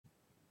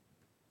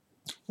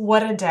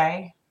What a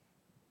day.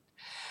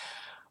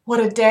 What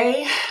a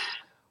day.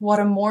 What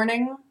a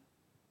morning.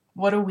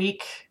 What a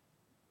week.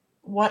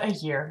 What a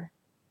year.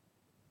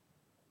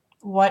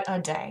 What a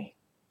day.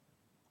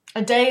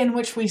 A day in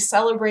which we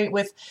celebrate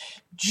with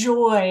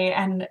joy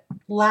and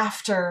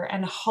laughter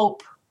and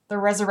hope the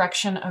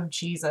resurrection of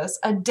Jesus.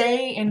 A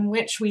day in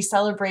which we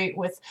celebrate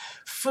with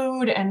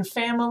food and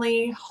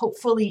family,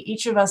 hopefully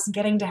each of us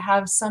getting to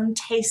have some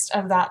taste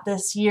of that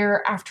this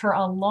year after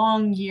a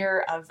long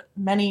year of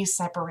many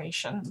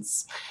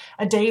separations.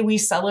 A day we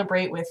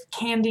celebrate with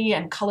candy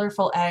and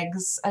colorful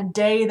eggs. A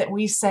day that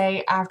we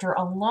say after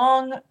a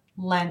long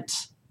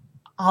Lent,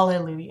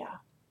 Alleluia.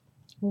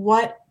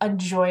 What a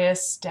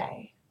joyous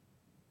day.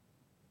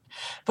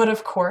 But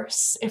of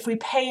course, if we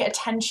pay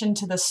attention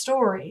to the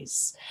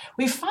stories,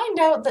 we find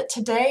out that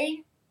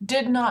today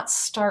did not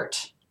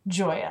start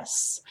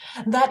joyous.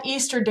 That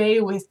Easter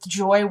day with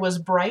joy was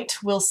bright,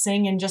 we'll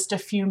sing in just a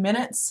few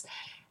minutes,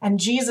 and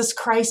Jesus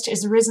Christ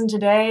is risen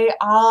today,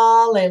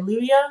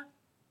 Alleluia.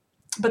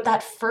 But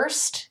that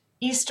first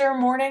Easter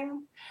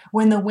morning,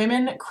 when the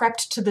women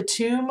crept to the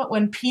tomb,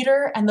 when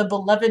Peter and the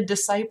beloved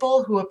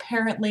disciple, who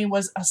apparently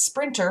was a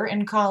sprinter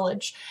in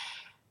college,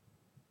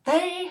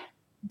 they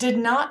did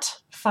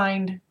not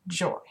find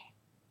joy.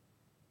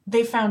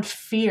 They found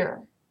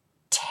fear,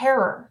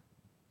 terror,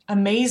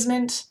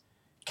 amazement,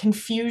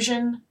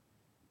 confusion,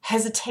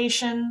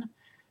 hesitation,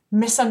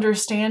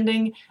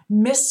 misunderstanding,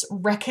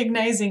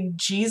 misrecognizing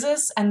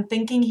Jesus and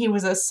thinking he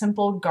was a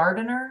simple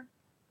gardener.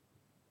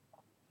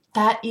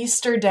 That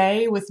Easter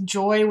day with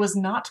joy was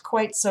not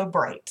quite so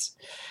bright.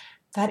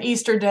 That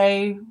Easter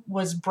day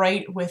was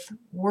bright with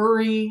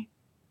worry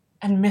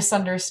and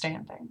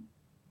misunderstanding.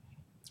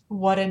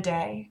 What a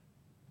day.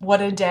 What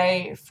a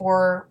day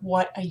for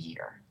what a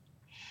year.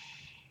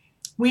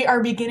 We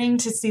are beginning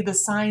to see the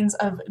signs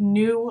of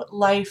new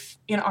life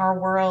in our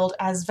world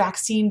as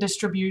vaccine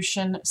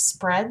distribution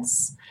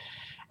spreads,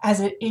 as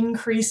it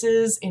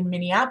increases in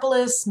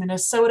Minneapolis,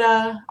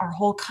 Minnesota, our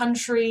whole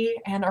country,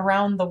 and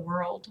around the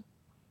world.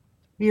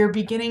 We are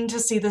beginning to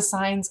see the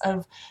signs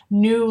of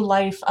new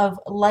life, of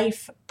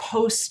life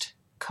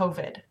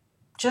post-COVID.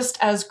 Just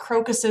as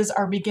crocuses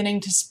are beginning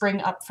to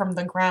spring up from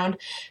the ground,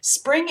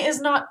 spring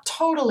is not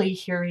totally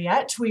here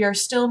yet. We are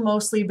still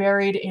mostly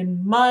buried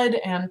in mud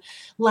and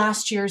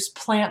last year's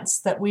plants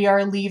that we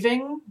are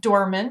leaving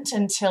dormant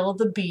until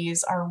the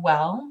bees are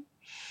well.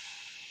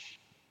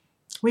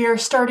 We are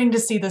starting to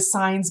see the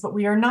signs, but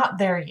we are not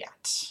there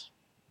yet.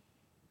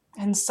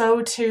 And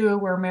so too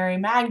were Mary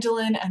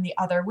Magdalene and the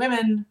other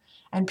women,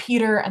 and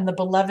Peter and the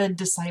beloved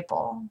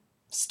disciple,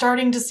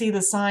 starting to see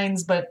the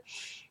signs, but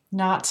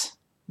not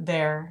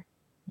there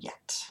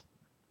yet.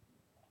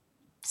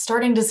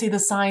 Starting to see the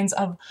signs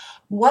of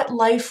what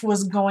life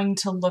was going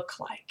to look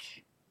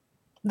like.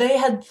 They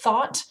had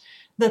thought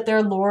that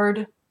their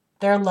Lord,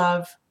 their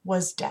love,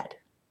 was dead.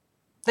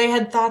 They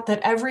had thought that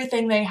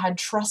everything they had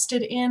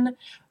trusted in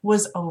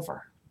was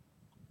over.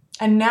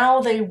 And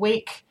now they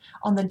wake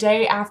on the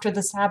day after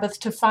the Sabbath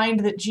to find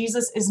that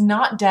Jesus is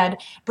not dead,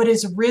 but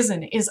is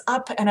risen, is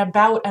up and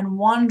about and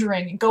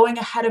wandering, going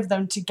ahead of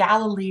them to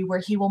Galilee, where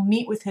he will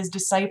meet with his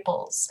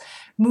disciples,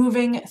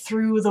 moving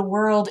through the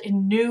world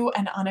in new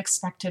and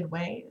unexpected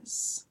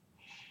ways.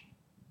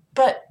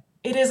 But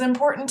it is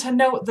important to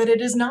note that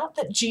it is not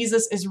that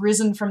Jesus is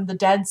risen from the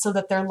dead so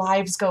that their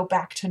lives go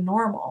back to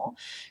normal.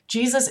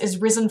 Jesus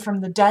is risen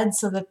from the dead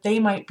so that they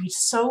might be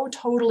so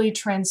totally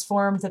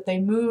transformed that they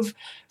move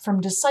from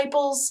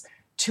disciples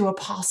to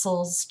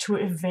apostles, to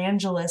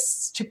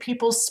evangelists, to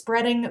people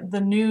spreading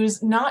the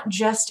news, not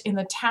just in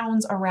the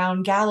towns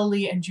around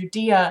Galilee and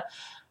Judea,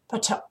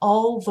 but to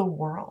all the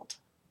world.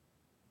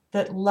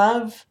 That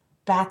love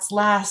bats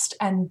last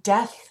and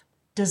death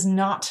does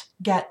not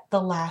get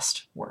the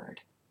last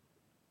word.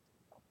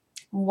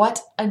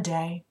 What a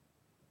day.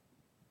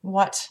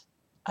 What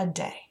a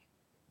day.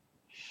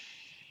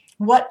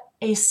 What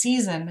a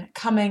season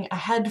coming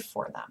ahead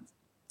for them,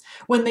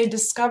 when they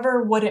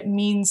discover what it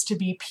means to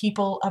be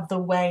people of the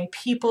way,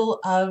 people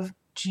of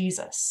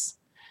Jesus,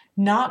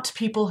 not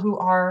people who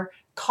are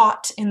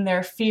caught in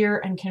their fear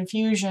and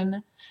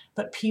confusion,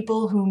 but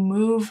people who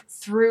move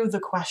through the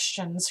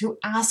questions, who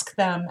ask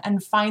them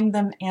and find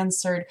them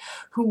answered,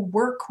 who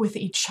work with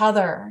each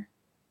other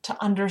to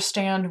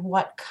understand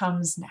what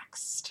comes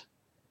next.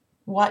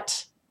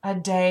 What a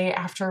day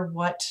after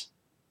what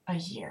a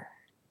year.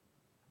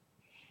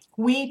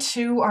 We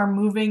too are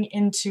moving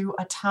into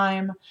a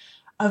time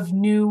of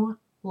new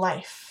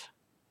life,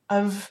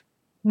 of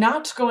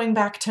not going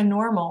back to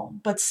normal,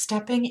 but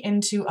stepping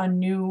into a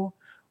new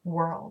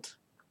world.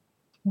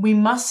 We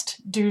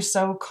must do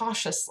so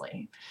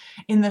cautiously,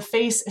 in the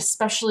face,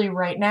 especially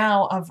right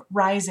now, of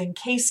rising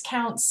case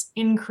counts,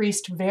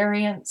 increased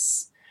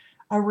variants,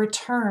 a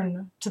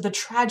return to the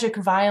tragic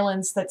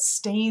violence that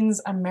stains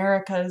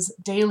America's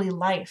daily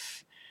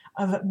life,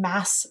 of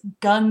mass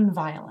gun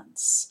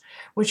violence,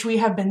 which we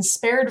have been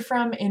spared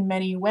from in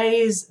many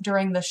ways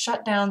during the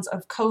shutdowns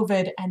of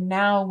COVID, and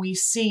now we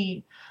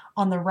see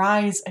on the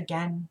rise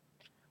again,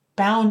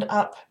 bound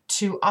up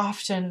too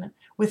often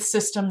with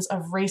systems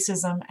of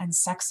racism and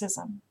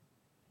sexism.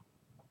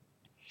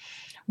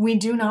 We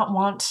do not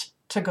want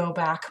to go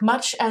back.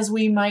 Much as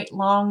we might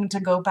long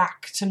to go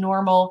back to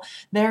normal,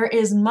 there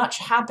is much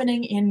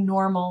happening in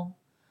normal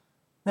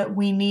that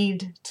we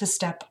need to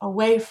step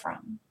away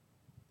from.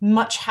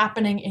 Much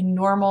happening in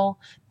normal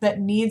that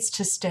needs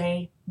to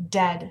stay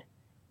dead,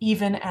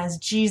 even as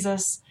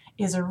Jesus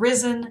is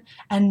arisen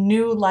and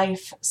new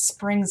life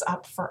springs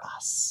up for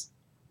us.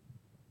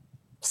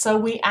 So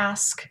we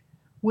ask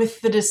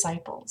with the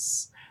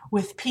disciples,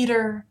 with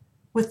Peter,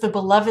 with the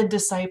beloved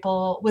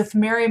disciple, with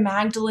Mary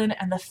Magdalene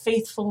and the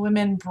faithful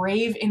women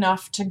brave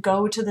enough to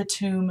go to the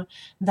tomb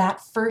that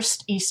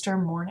first Easter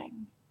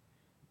morning.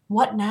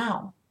 What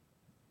now?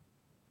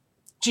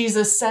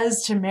 Jesus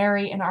says to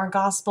Mary in our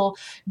gospel,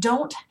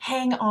 don't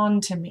hang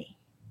on to me.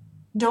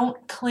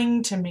 Don't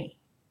cling to me.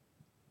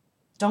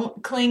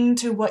 Don't cling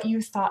to what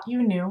you thought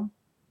you knew.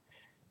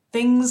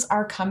 Things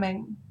are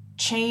coming.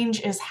 Change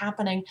is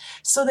happening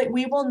so that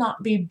we will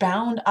not be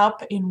bound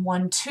up in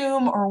one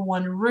tomb or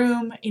one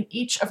room in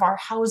each of our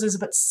houses,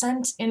 but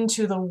sent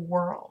into the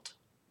world.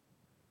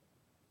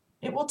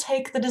 It will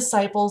take the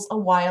disciples a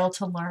while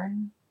to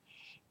learn.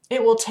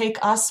 It will take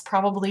us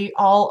probably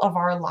all of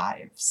our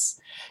lives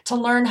to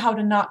learn how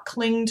to not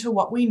cling to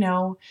what we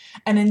know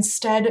and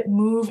instead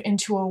move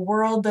into a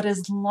world that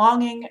is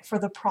longing for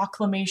the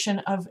proclamation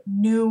of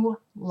new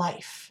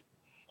life,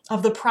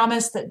 of the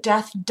promise that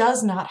death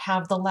does not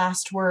have the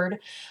last word,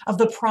 of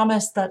the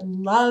promise that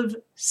love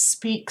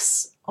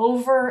speaks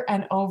over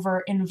and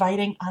over,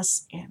 inviting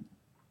us in.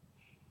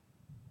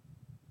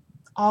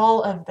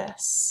 All of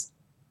this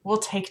will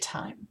take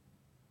time,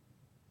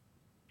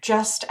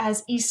 just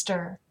as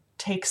Easter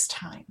takes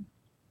time.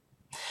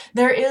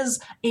 There is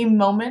a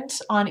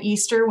moment on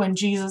Easter when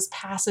Jesus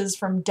passes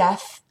from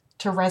death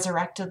to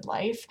resurrected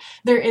life.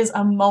 There is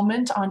a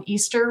moment on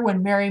Easter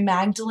when Mary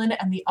Magdalene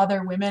and the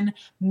other women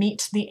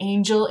meet the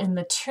angel in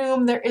the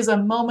tomb. There is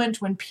a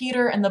moment when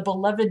Peter and the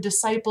beloved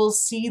disciples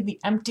see the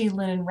empty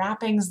linen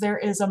wrappings. There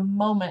is a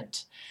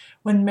moment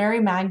when Mary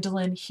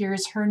Magdalene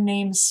hears her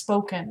name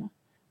spoken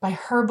by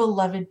her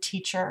beloved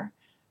teacher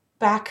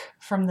back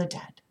from the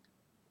dead.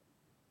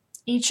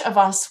 Each of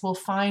us will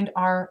find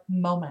our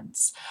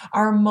moments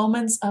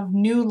of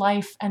new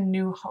life and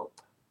new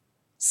hope.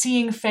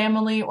 Seeing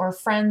family or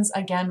friends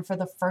again for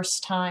the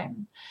first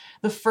time,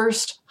 the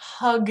first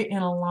hug in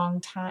a long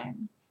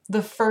time,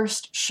 the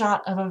first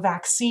shot of a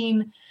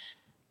vaccine,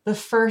 the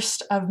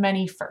first of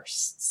many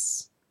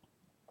firsts.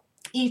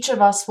 Each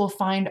of us will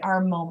find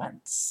our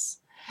moments,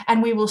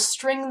 and we will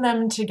string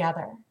them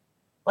together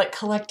like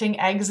collecting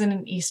eggs in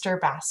an Easter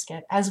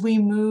basket as we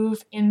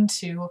move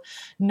into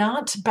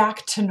not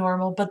back to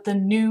normal, but the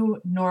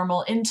new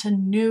normal, into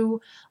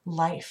new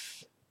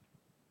life,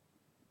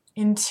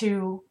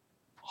 into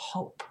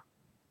hope,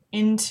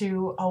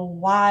 into a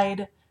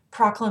wide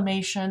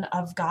proclamation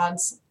of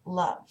God's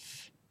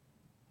love.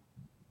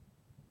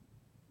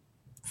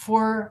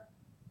 For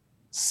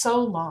so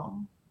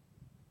long,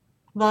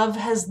 love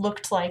has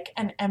looked like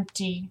an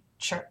empty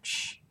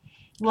church.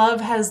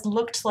 Love has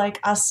looked like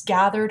us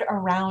gathered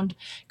around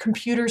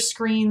computer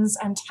screens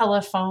and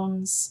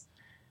telephones.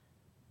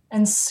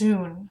 And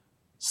soon,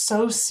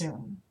 so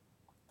soon,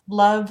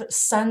 love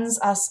sends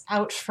us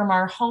out from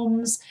our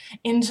homes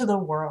into the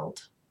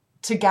world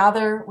to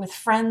gather with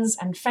friends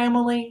and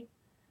family,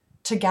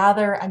 to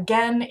gather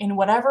again in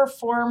whatever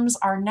forms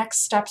our next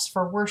steps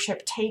for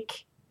worship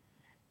take,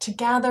 to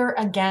gather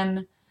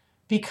again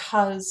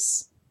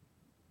because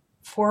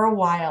for a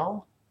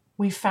while,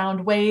 we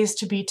found ways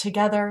to be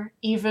together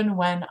even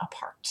when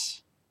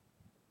apart.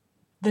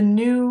 The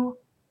new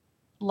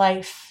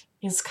life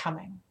is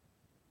coming.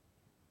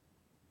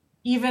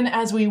 Even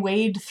as we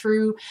wade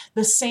through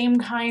the same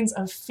kinds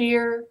of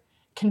fear,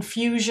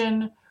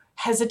 confusion,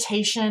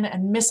 hesitation,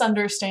 and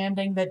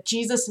misunderstanding that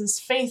Jesus'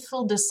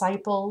 faithful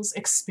disciples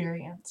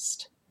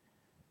experienced,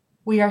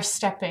 we are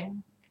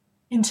stepping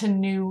into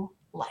new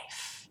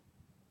life.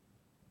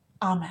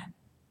 Amen.